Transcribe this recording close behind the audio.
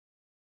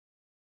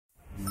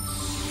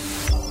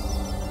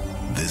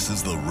This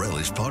is the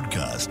Relish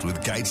Podcast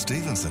with Kate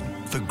Stevenson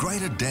for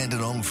Greater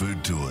Dandenong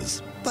Food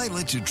Tours. They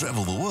let you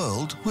travel the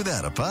world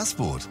without a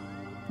passport.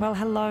 Well,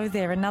 hello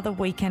there. Another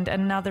weekend,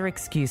 another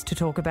excuse to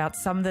talk about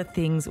some of the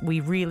things we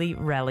really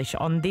relish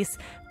on this,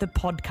 the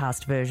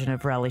podcast version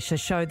of Relish, a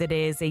show that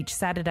airs each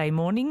Saturday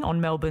morning on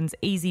Melbourne's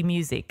Easy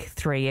Music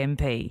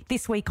 3MP.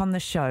 This week on the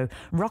show,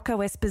 Rocco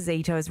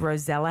Esposito's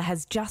Rosella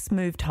has just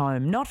moved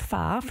home, not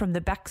far from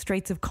the back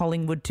streets of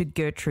Collingwood to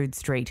Gertrude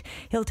Street.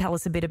 He'll tell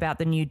us a bit about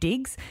the new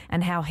digs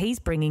and how he's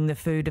bringing the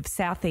food of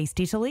southeast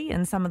Italy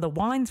and some of the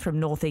wines from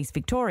northeast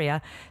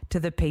Victoria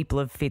to the people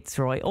of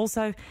Fitzroy.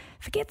 Also,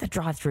 forget the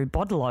drive-through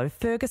bottle.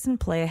 Ferguson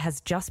Blair has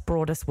just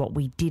brought us what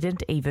we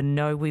didn't even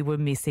know we were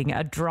missing,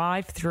 a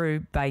drive-through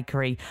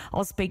bakery.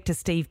 I'll speak to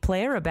Steve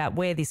Blair about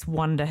where this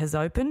wonder has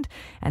opened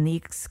and the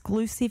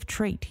exclusive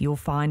treat you'll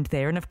find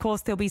there. And of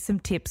course, there'll be some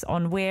tips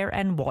on where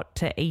and what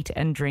to eat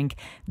and drink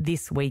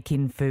this week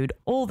in food.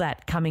 All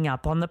that coming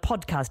up on the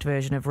podcast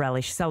version of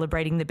Relish,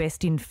 celebrating the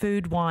best in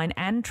food, wine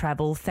and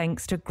travel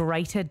thanks to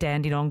Greater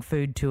Dandenong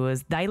Food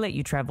Tours. They let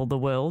you travel the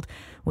world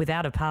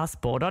without a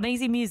passport on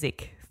Easy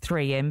Music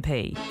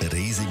 3MP. At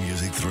Easy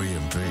Music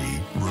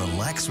 3MP,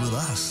 relax with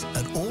us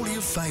and all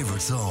your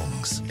favourite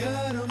songs.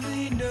 God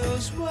only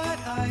knows what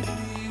I'd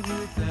be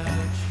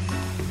without you.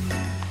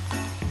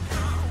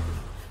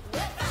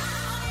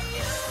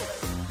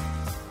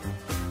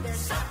 There's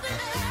something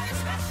very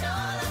special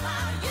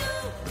about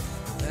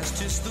you. That's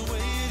just the way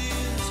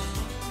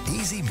it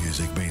is. Easy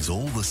Music means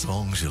all the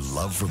songs you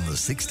love from the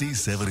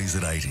 60s, 70s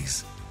and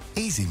 80s.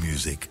 Easy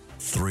Music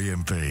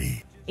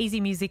 3MP.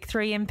 Easy Music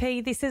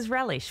 3MP, this is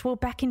Relish. Well,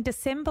 back in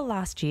December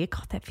last year,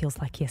 God, that feels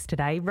like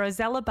yesterday,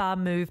 Rosella Bar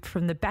moved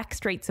from the back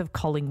streets of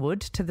Collingwood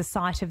to the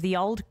site of the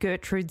old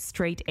Gertrude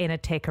Street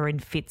Enoteca in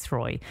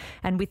Fitzroy.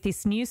 And with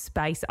this new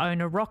space,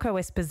 owner Rocco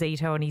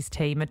Esposito and his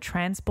team are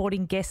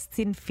transporting guests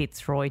in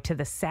Fitzroy to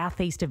the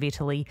southeast of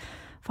Italy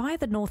via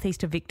the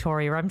northeast of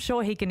Victoria. I'm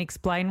sure he can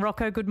explain.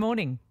 Rocco, good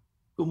morning.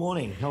 Good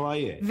morning. How are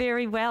you?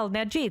 Very well.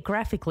 Now,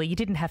 geographically, you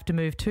didn't have to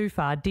move too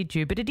far, did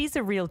you? But it is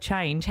a real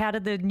change. How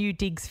did the new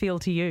digs feel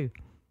to you?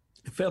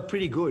 It felt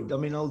pretty good. I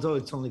mean, although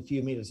it's only a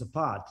few metres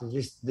apart,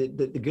 just the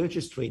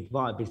Gertrude Street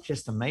vibe is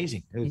just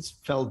amazing. It's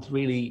felt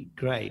really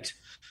great.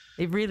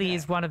 It really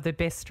is one of the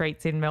best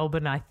streets in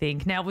Melbourne, I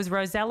think. Now, it was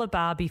Rosella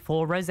Bar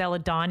before, Rosella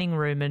Dining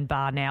Room and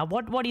Bar now.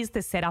 What is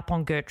the setup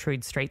on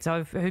Gertrude Street?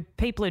 So if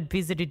people had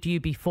visited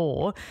you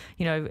before,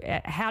 you know,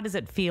 how does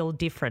it feel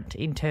different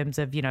in terms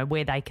of, you know,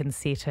 where they can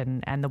sit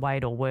and the way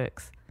it all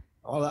works?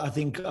 Well, I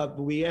think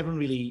we haven't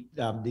really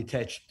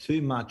detached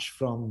too much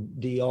from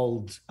the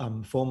old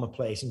former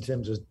place in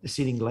terms of the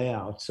sitting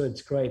layout. So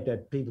it's great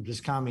that people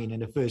just come in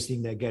and the first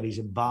thing they get is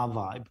a bar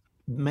vibe.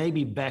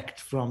 Maybe backed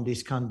from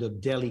this kind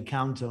of deli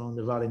counter on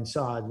the right-hand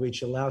side,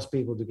 which allows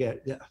people to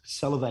get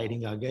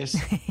salivating, I guess.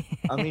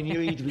 I mean,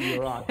 you eat with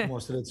your eye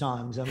most of the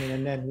times. I mean,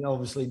 and then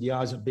obviously the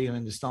eyes are bigger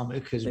in the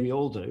stomach, because we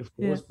all do, of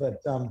course. Yeah.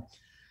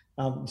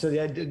 But so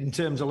in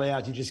terms of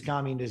layout, you just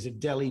come in, there's a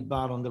deli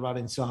bar on the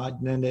right-hand side,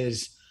 and then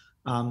there's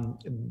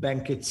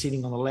banquets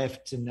sitting on the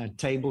left and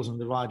tables on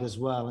the right as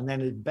well. And then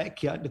the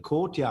backyard, the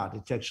courtyard,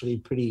 it's actually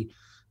pretty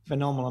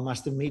phenomenal, I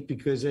must admit,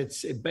 because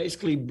it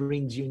basically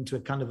brings you into a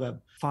kind of a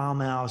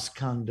farmhouse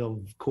kind of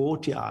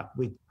courtyard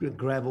with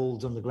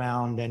gravels on the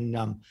ground and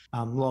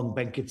long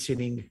banquet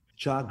sitting,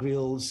 char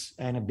grills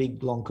and a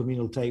big long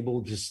communal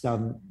table, just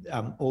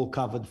all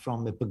covered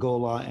from the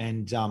pergola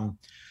and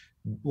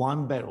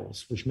wine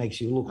barrels, which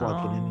makes you look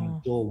like an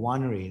indoor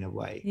winery in a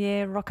way.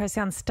 Yeah, Rocco,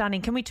 sounds stunning.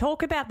 Can we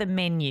talk about the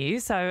menu?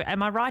 So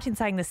am I right in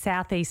saying the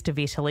southeast of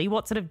Italy?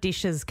 What sort of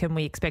dishes can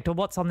we expect, or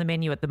what's on the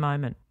menu at the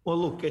moment? Well,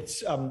 look,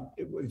 it's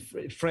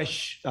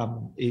fresh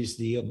is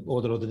the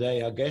order of the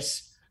day, I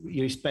guess.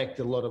 You expect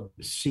a lot of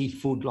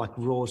seafood, like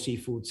raw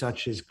seafood,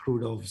 such as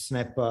crudo of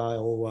snapper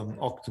or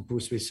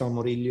octopus with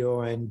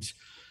salmorillo, and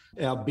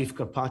our beef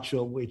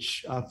carpaccio,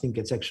 which I think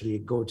it's actually a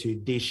go-to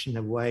dish in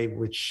a way,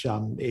 which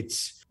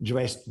it's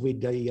dressed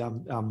with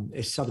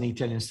a Southern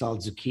Italian style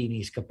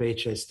zucchini,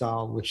 caprese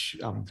style, which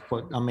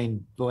I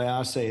mean, the way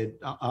I say it,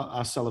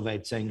 I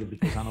salivate saying it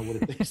because I know what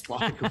it tastes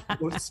like, of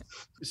course.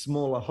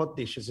 Smaller hot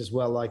dishes as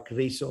well, like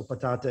riso,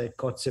 patate,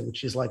 cozze,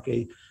 which is like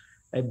a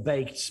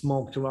baked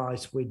smoked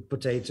rice with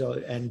potato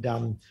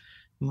and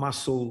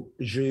mussel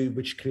jus,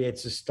 which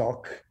creates a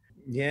stock.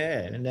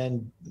 Yeah, and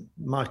then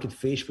market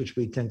fish, which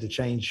we tend to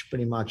change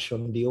pretty much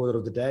on the order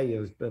of the day.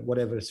 But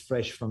whatever is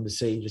fresh from the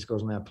sea just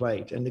goes on our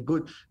plate. And the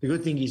good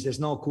thing is there's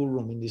no cool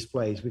room in this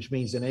place, which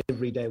means that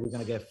every day we're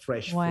going to get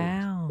fresh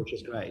food, which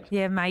is great.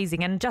 Yeah,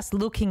 amazing. And just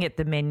looking at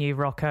the menu,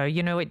 Rocco,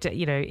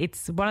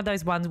 it's one of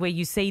those ones where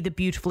you see the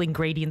beautiful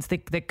ingredients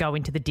that go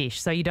into the dish.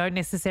 So you don't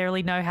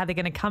necessarily know how they're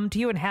going to come to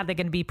you and how they're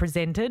going to be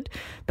presented,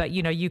 but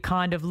you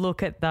kind of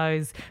look at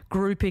those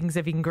groupings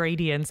of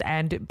ingredients,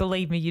 and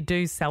believe me, you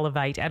do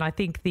salivate. And I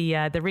think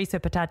the riso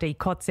patate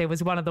cozze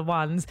was one of the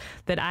ones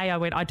that I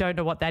went, I don't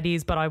know what that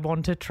is, but I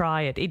want to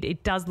try it.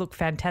 It does look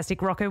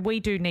fantastic. Rocco, we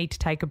do need to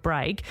take a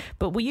break,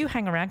 but will you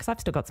hang around because I've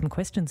still got some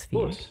questions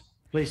for you?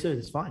 Please do.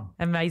 It's fine.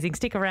 Amazing.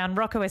 Stick around.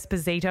 Rocco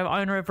Esposito,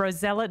 owner of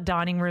Rosella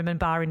Dining Room and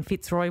Bar in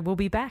Fitzroy, will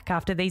be back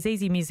after these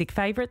Easy Music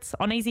favourites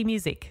on Easy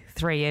Music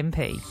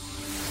 3MP.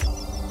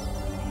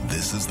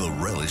 This is the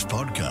Relish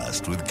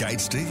Podcast with Kate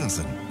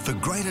Stevenson for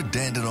Greater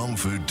Dandenong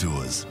Food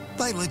Tours.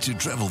 They let you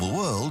travel the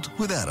world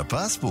without a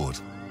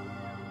passport.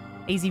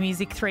 Easy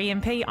Music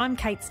 3MP. I'm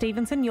Kate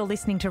Stevenson. You're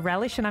listening to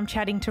Relish and I'm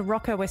chatting to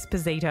Rocco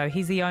Esposito.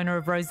 He's the owner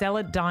of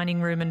Rosella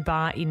Dining Room and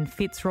Bar in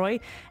Fitzroy.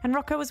 And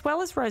Rocco, as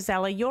well as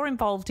Rosella, you're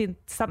involved in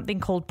something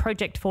called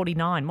Project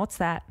 49. What's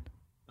that?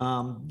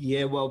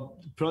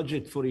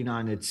 Project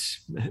 49,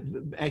 it's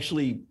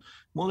actually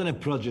more than a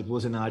project,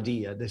 was an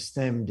idea that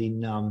stemmed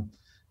in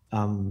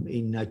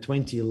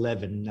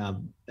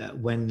 2011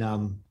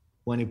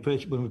 when we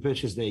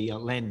purchased the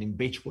land in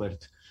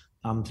Beechworth,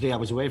 3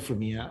 hours away from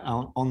here,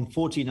 on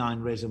 49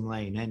 Resham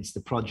Lane, hence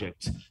the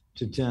project,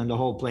 to turn the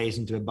whole place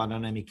into a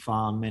biodynamic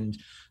farm. And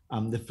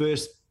the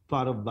first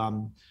part of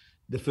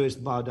the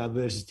first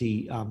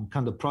biodiversity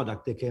kind of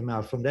product that came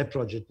out from that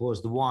project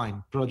was the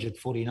wine, Project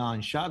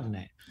 49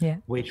 Chardonnay,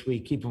 which we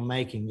keep on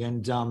making.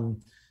 And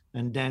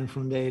then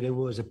from there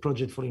was a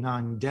Project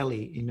 49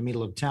 deli in the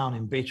middle of town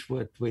in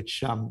Beechworth,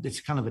 which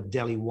it's kind of a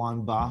deli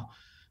wine bar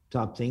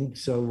type thing.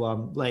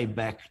 So laid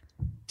back,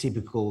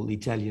 typical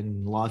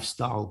Italian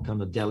lifestyle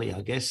kind of deli,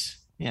 I guess.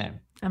 Yeah.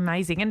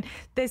 Amazing. And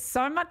there's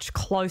so much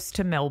close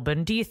to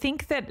Melbourne. Do you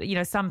think that,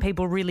 some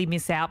people really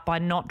miss out by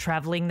not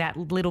travelling that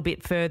little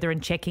bit further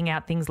and checking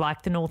out things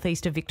like the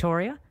northeast of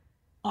Victoria?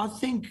 I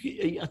think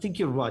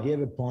you're right. You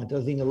have a point.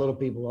 I think a lot of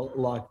people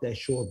like their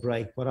short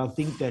break, but I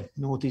think that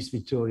northeast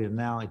Victoria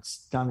now it's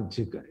starting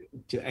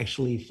to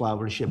actually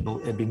flourish a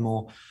bit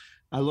more.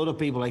 A lot of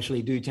people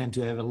actually do tend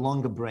to have a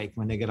longer break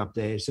when they get up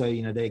there. So,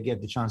 they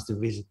get the chance to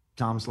visit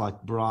towns like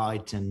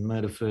Bright and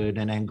Murderford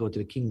and then go to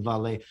the King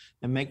Valley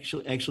and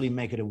actually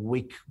make it a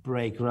week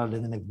break rather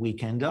than a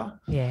weekender.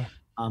 Yeah.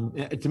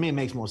 To me, it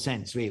makes more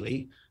sense,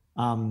 really.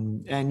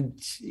 And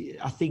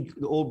I think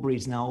the Albury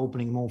is now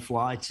opening more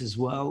flights as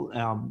well,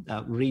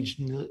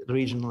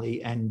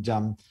 regionally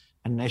and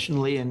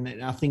nationally.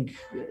 And I think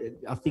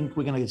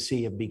we're going to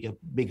see a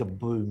bigger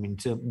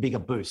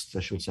boost,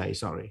 I should say.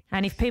 Sorry.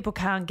 And if people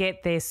can't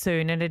get there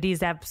soon, and it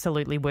is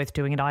absolutely worth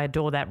doing it, I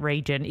adore that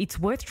region. It's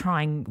worth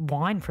trying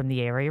wine from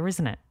the area,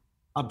 isn't it?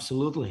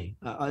 Absolutely.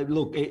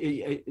 Look,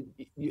 I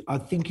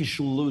think you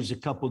should lose a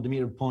couple of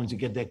demerit points to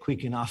get there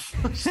quick enough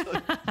so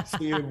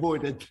you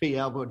avoid that 3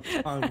 hour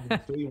time on the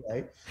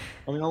freeway.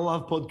 I mean, I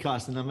love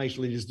podcasting. I'm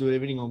actually just doing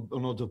everything on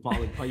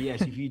autopilot. But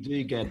yes, if you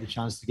do get the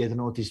chance to get to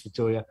Northeast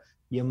Victoria,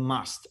 you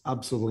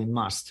absolutely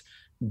must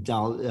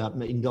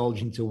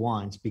indulge into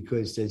wines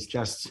because there's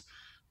just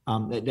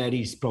that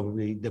is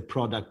probably the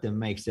product that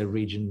makes the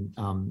region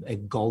a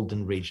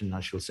golden region, I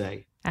should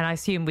say. And I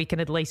assume we can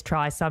at least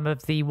try some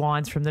of the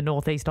wines from the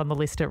northeast on the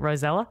list at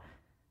Rosella?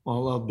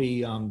 Well, I'll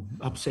be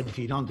upset if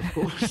you don't, of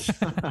course.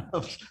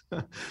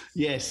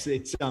 Yes,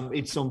 it's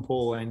on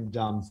pour, and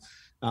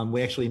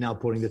we're actually now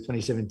pouring the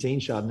 2017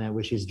 Chardonnay,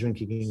 which is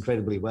drinking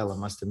incredibly well, I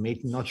must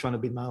admit. I'm not trying to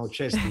beat my old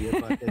chest here,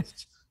 but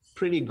it's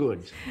pretty good.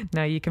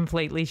 No, you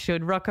completely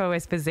should. Rocco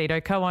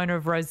Esposito, co-owner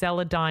of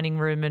Rosella Dining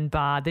Room and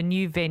Bar. The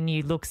new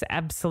venue looks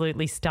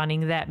absolutely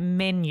stunning. That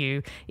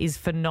menu is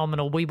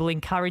phenomenal. We will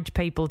encourage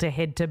people to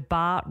head to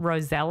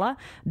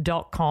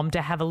barrosella.com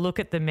to have a look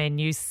at the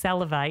menu,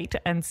 salivate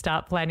and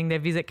start planning their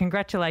visit.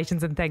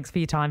 Congratulations and thanks for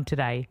your time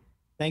today.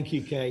 Thank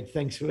you, Kate.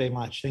 Thanks very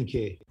much. Thank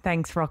you.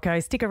 Thanks, Rocco.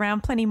 Stick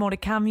around. Plenty more to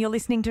come. You're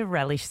listening to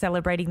Relish,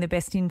 celebrating the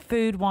best in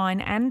food,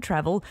 wine and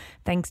travel,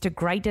 thanks to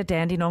Greater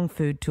Dandenong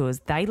Food Tours.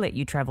 They let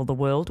you travel the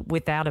world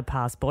without a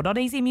passport on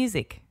Easy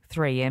Music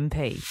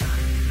 3MP.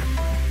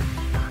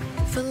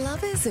 For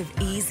lovers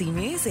of easy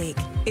music,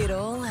 it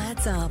all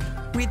adds up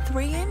with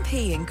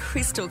 3MP and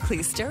crystal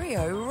clear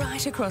stereo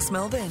right across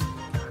Melbourne.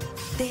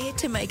 There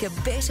to make a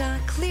better,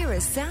 clearer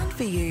sound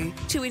for you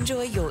to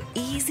enjoy your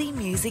easy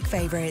music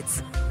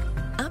favourites.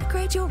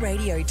 Upgrade your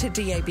radio to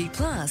DAB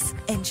Plus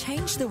and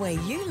change the way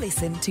you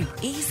listen to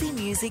Easy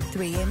Music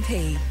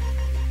 3MP.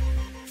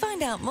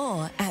 Find out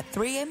more at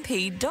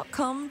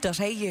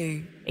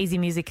 3mp.com.au. Easy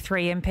Music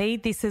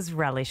 3MP, this is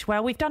Relish.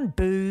 Well, we've done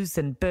booze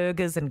and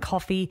burgers and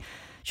coffee.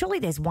 Surely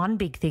there's one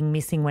big thing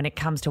missing when it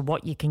comes to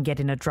what you can get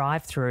in a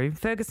drive-through.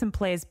 Ferguson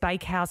Blair's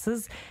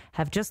Bakehouses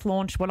have just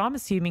launched what I'm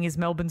assuming is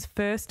Melbourne's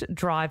first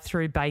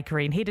drive-through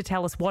bakery. And here to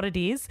tell us what it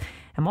is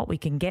and what we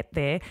can get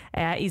there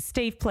is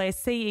Steve Blair,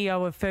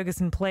 CEO of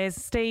Ferguson Blair's.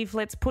 Steve,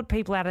 let's put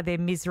people out of their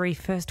misery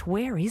first.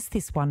 Where is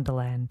this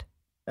wonderland?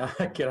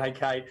 G'day,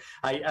 Kate.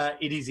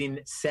 It is in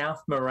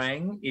South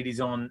Morang. It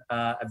is on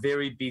a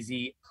very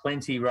busy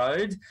Plenty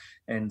Road,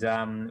 and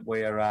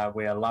we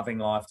are loving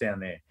life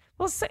down there.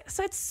 Well, so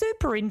it's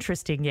super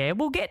interesting, yeah.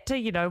 We'll get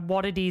to,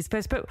 what it is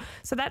first. But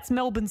so that's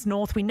Melbourne's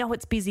north. We know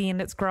it's busy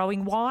and it's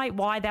growing.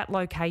 Why that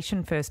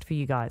location first for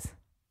you guys?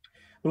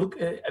 Well, look,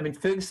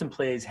 Ferguson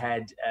Blair's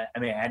had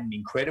an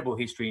incredible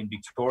history in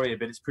Victoria,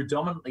 but it's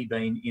predominantly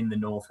been in the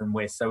north and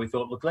west. So we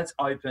thought, look, let's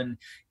open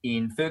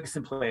in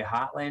Ferguson Blair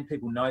Heartland.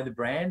 People know the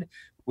brand.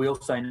 we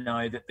also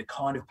know that the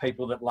kind of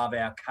people that love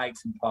our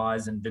cakes and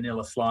pies and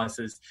vanilla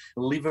slices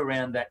live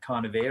around that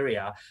kind of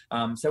area.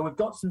 So we've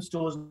got some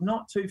stores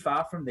not too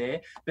far from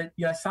there, but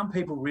some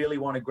people really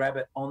want to grab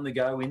it on the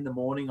go in the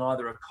morning,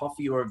 either a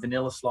coffee or a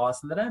vanilla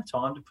slice, and they don't have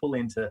time to pull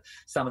into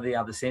some of the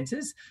other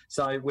centres.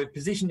 So we've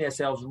positioned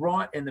ourselves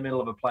right in the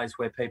middle of a place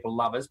where people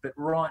love us, but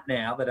right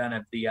now they don't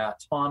have the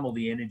time or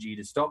the energy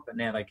to stop, but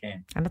now they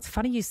can. And it's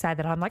funny you say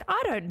that. I'm like,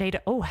 I don't need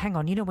it. Oh, hang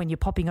on. When you're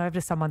popping over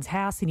to someone's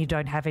house and you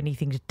don't have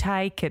anything to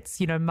take, it's,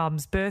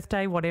 mum's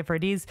birthday, whatever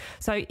it is.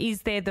 So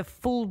is there the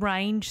full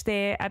range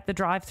there at the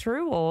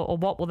drive-through, or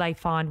what will they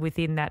find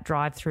within that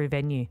drive-through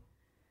venue?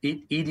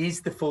 It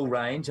is the full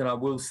range, and I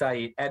will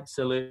say it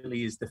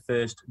absolutely is the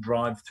first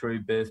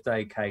drive-through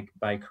birthday cake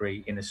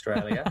bakery in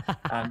Australia.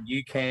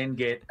 You can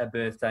get a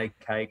birthday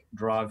cake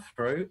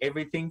drive-through,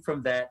 everything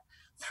from that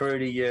through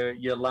to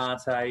your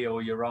latte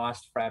or your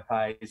iced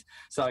frappes.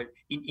 So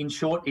in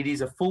short, it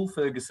is a full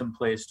Ferguson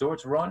Player store.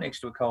 It's right next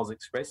to a Coles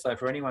Express. So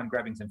for anyone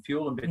grabbing some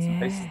fuel and bits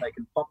and pieces, they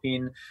can pop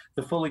in,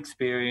 the full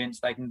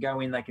experience. They can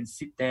go in, they can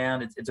sit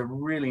down. It's a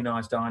really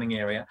nice dining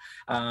area.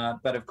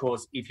 But of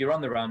course, if you're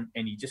on the run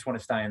and you just want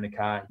to stay in the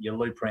car, you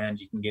loop around,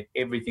 you can get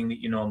everything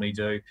that you normally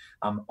do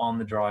on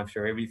the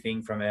drive-through,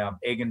 everything from our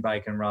egg and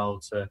bacon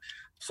roll to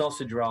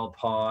sausage roll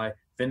pie,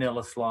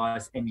 vanilla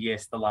slice, and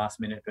yes, the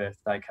last-minute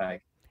birthday cake.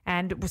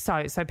 And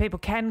so people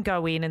can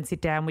go in and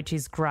sit down, which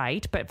is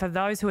great. But for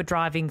those who are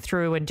driving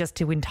through and just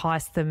to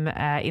entice them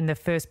in the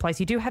first place,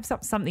 you do have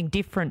something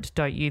different,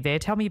 don't you, there?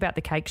 Tell me about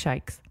the cake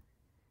shakes.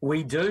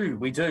 We do.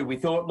 We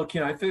thought, look,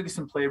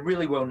 Ferguson Player,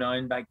 really well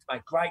known, make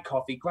great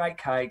coffee, great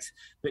cakes,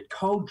 but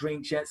cold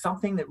drinks,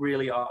 something that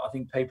really I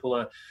think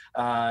people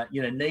are,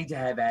 need to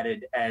have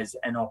added as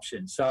an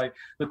option. So,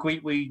 look,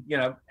 we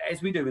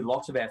as we do with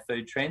lots of our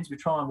food trends, we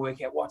try and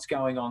work out what's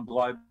going on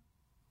globally.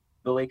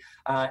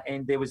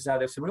 And there was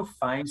some real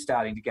fame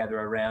starting to gather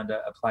around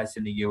a place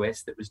in the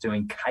US that was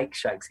doing cake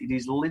shakes. It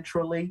is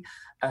literally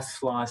a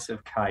slice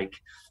of cake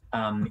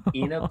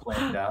in a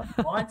blender.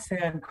 Might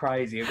sound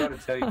crazy. I've got to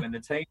tell you, when the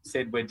team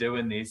said we're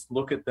doing this,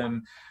 look at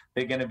them.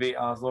 They're going to be,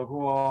 I was like,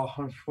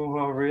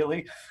 whoa,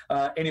 really?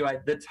 Anyway,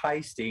 the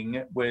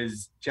tasting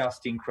was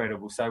just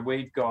incredible. So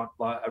we've got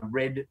like a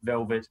red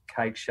velvet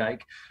cake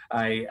shake,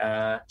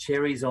 a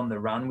cherries on the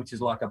run, which is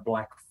like a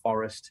black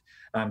forest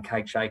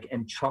cake shake,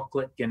 and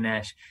chocolate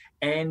ganache.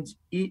 And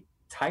it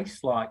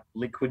tastes like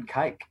liquid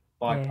cake.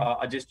 Like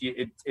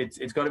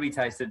it's got to be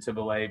tasted to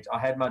believed. I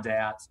had my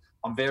doubts.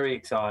 I'm very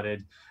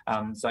excited.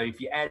 So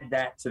if you add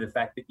that to the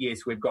fact that,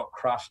 yes, we've got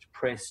crushed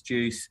pressed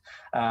juice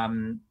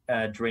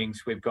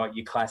drinks, we've got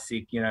your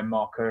classic,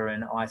 mocha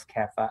and iced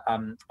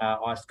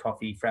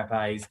coffee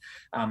frappes,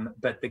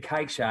 but the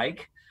cake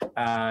shake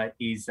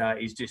is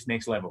just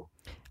next level.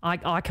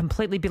 I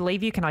completely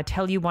believe you. Can I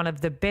tell you, one of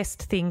the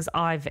best things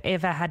I've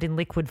ever had in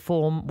liquid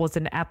form was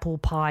an apple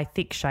pie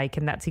thick shake,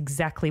 and that's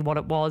exactly what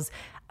it was.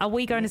 Are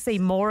we going to see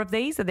more of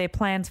these? Are there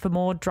plans for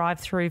more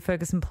drive-through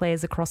Ferguson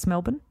Players across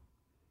Melbourne?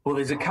 Well,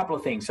 there's a couple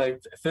of things. So,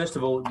 first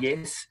of all,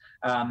 yes,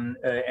 and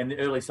the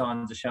early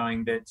signs are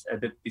showing that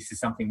this is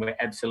something we're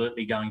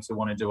absolutely going to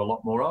want to do a lot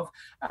more of.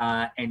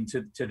 And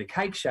to the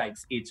cake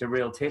shakes, it's a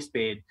real test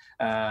bed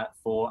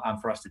for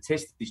us to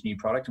test this new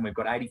product. And we've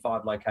got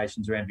 85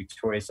 locations around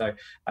Victoria, so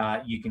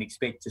you can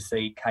expect to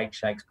see cake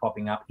shakes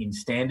popping up in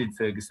standard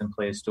Ferguson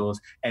Player stores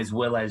as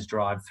well as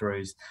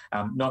drive-throughs.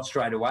 Not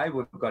straight away.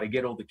 We've got to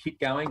get all the kit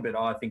going, but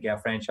I think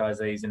our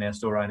franchisees and our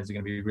store owners are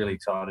going to be really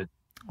excited.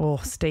 Oh,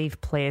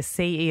 Steve Player,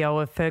 CEO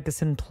of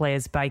Ferguson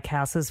Players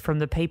Bakehouses, from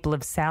the people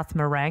of South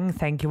Morang.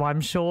 Thank you, I'm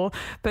sure.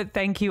 But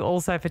thank you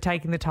also for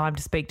taking the time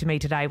to speak to me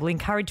today. We'll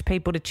encourage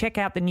people to check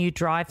out the new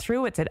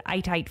drive-through. It's at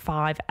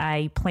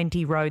 885A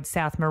Plenty Road,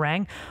 South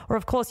Morang. Or,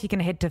 of course, you can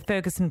head to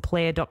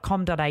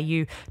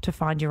fergusonplayer.com.au to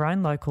find your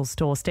own local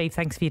store. Steve,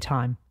 thanks for your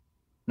time.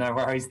 No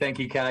worries. Thank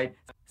you, Kate.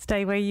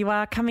 Stay where you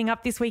are. Coming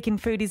up this week in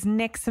food is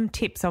next some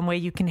tips on where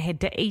you can head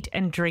to eat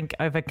and drink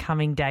over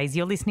coming days.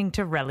 You're listening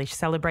to Relish,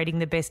 celebrating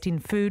the best in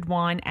food,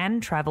 wine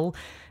and travel,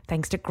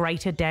 thanks to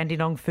Greater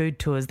Dandenong Food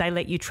Tours. They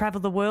let you travel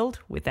the world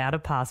without a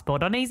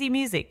passport. On Easy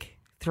Music,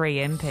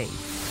 3MP.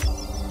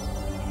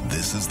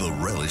 This is the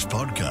Relish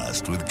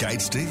Podcast with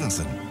Kate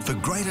Stevenson for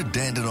Greater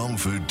Dandenong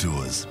Food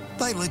Tours.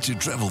 They let you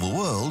travel the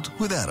world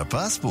without a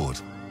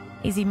passport.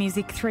 Easy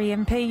Music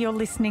 3MP, you're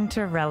listening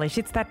to Relish.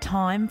 It's that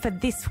time for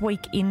This Week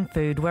in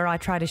Food, where I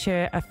try to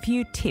share a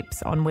few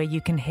tips on where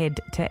you can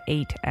head to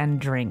eat and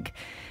drink.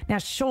 Now,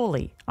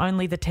 surely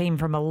only the team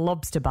from a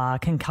lobster bar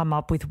can come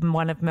up with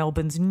one of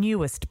Melbourne's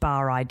newest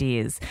bar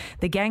ideas.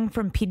 The gang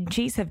from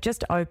Pinchies have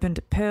just opened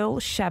Pearl,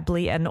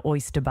 Chablis and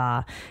Oyster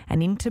Bar,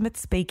 an intimate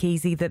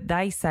speakeasy that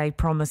they say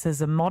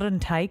promises a modern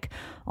take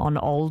on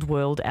old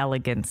world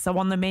elegance. So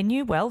on the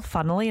menu, well,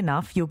 funnily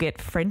enough, you'll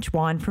get French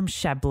wine from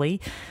Chablis,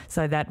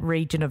 so that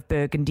region of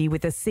Burgundy,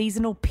 with a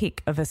seasonal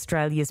pick of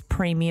Australia's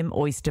premium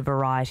oyster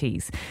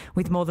varieties.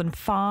 With more than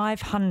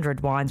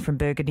 500 wines from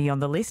Burgundy on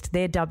the list,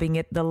 they're dubbing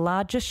it the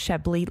largest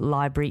Chablis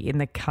library in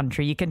the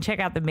country. You can check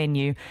out the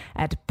menu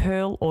at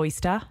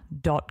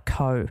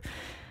pearloyster.co.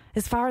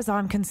 As far as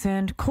I'm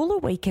concerned, cooler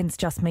weekends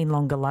just mean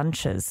longer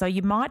lunches. So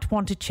you might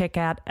want to check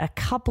out a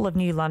couple of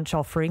new lunch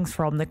offerings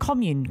from the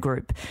Commune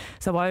Group.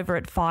 So over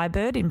at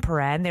Firebird in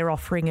Paran, they're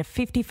offering a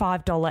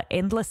 $55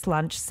 endless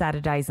lunch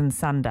Saturdays and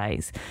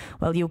Sundays.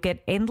 Well, you'll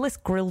get endless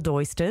grilled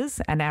oysters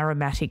and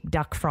aromatic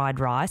duck fried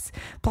rice,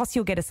 plus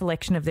you'll get a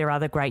selection of their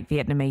other great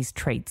Vietnamese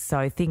treats.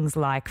 So things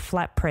like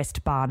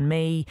flat-pressed banh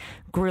mi,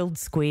 grilled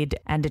squid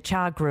and a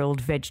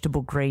char-grilled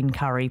vegetable green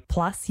curry.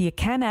 Plus, you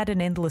can add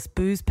an endless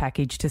booze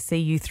package to see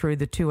you through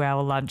the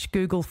 2-hour lunch.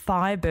 Google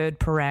Firebird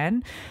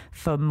Paran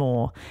for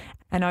more.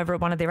 And over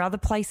at one of their other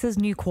places,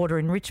 New Quarter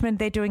in Richmond,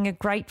 they're doing a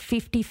great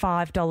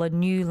 $55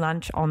 new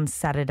lunch on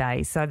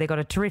Saturday. So they've got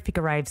a terrific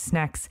array of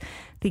snacks,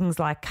 things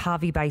like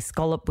Harvey Bay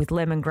scallop with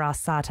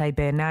lemongrass satay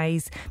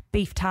béarnaise,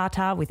 beef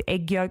tartare with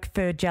egg yolk,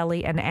 fir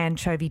jelly and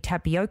anchovy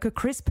tapioca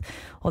crisp,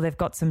 or they've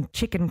got some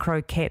chicken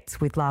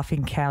croquettes with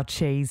laughing cow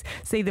cheese.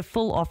 See the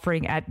full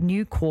offering at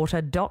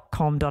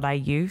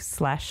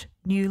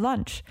newquarter.com.au/new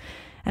lunch.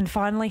 And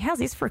finally, how's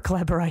this for a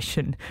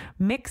collaboration?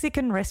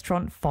 Mexican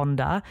restaurant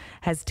Fonda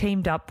has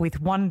teamed up with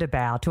Wonder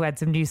Bao to add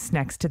some new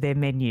snacks to their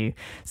menu.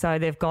 So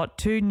they've got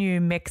 2 new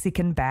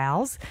Mexican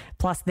baos,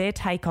 plus their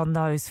take on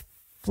those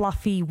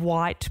fluffy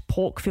white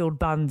pork-filled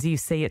buns you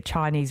see at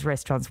Chinese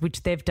restaurants,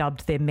 which they've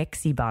dubbed their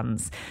Mexi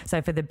buns. So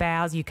for the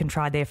baos, you can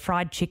try their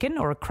fried chicken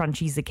or a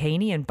crunchy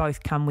zucchini, and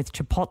both come with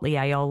chipotle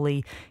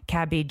aioli,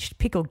 cabbage,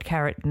 pickled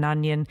carrot and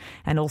onion,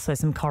 and also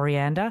some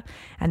coriander.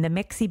 And the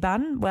Mexi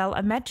bun, well,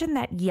 imagine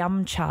that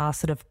yum cha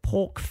sort of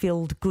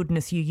pork-filled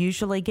goodness you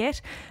usually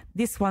get.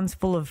 This one's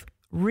full of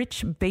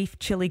rich beef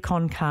chili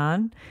con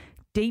carne,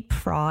 deep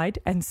fried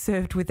and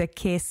served with a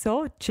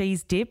queso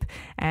cheese dip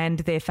and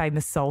their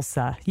famous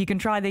salsa. You can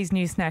try these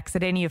new snacks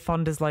at any of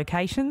Fonda's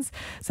locations.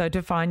 So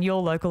to find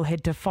your local,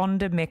 head to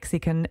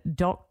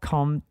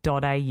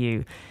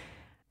fondamexican.com.au.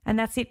 And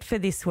that's it for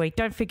this week.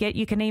 Don't forget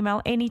you can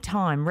email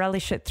anytime,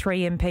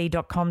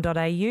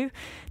 relish@3mp.com.au.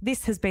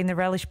 This has been the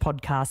Relish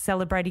Podcast,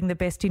 celebrating the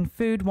best in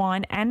food,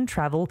 wine and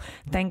travel,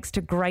 thanks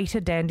to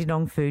Greater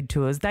Dandenong Food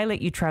Tours. They let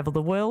you travel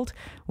the world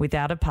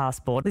without a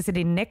passport. Listen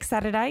in next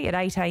Saturday at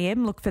 8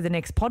 a.m. Look for the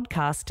next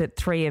podcast at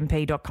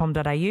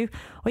 3mp.com.au,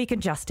 or you can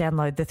just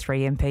download the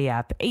 3MP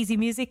app. Easy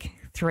music,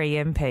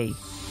 3MP.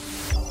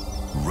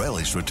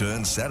 Relish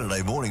returns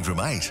Saturday morning from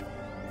 8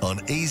 on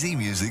Easy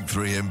Music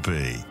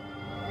 3MP.